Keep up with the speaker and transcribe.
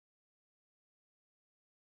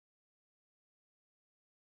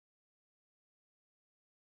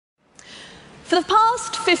For the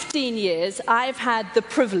past 15 years, I've had the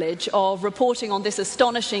privilege of reporting on this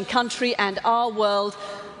astonishing country and our world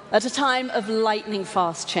at a time of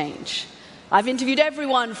lightning-fast change. I've interviewed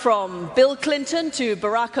everyone from Bill Clinton to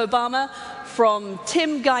Barack Obama, from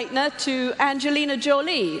Tim Geithner to Angelina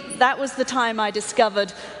Jolie. That was the time I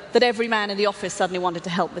discovered that every man in the office suddenly wanted to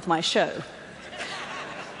help with my show.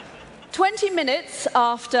 20 minutes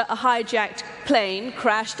after a hijacked plane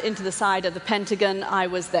crashed into the side of the Pentagon, I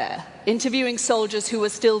was there, interviewing soldiers who were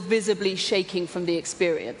still visibly shaking from the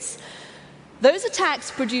experience. Those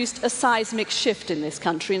attacks produced a seismic shift in this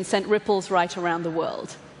country and sent ripples right around the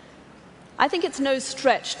world. I think it's no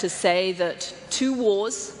stretch to say that 2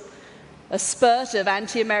 wars, a spurt of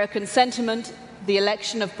anti-American sentiment, the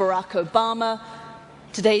election of Barack Obama,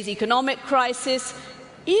 today's economic crisis,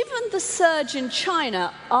 even the surge in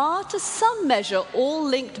China are, to some measure, all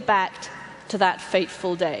linked back to that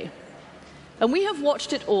fateful day. And we have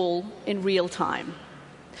watched it all in real time.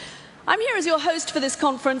 I'm here as your host for this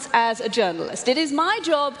conference as a journalist. It is my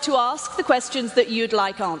job to ask the questions that you'd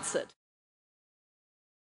like answered.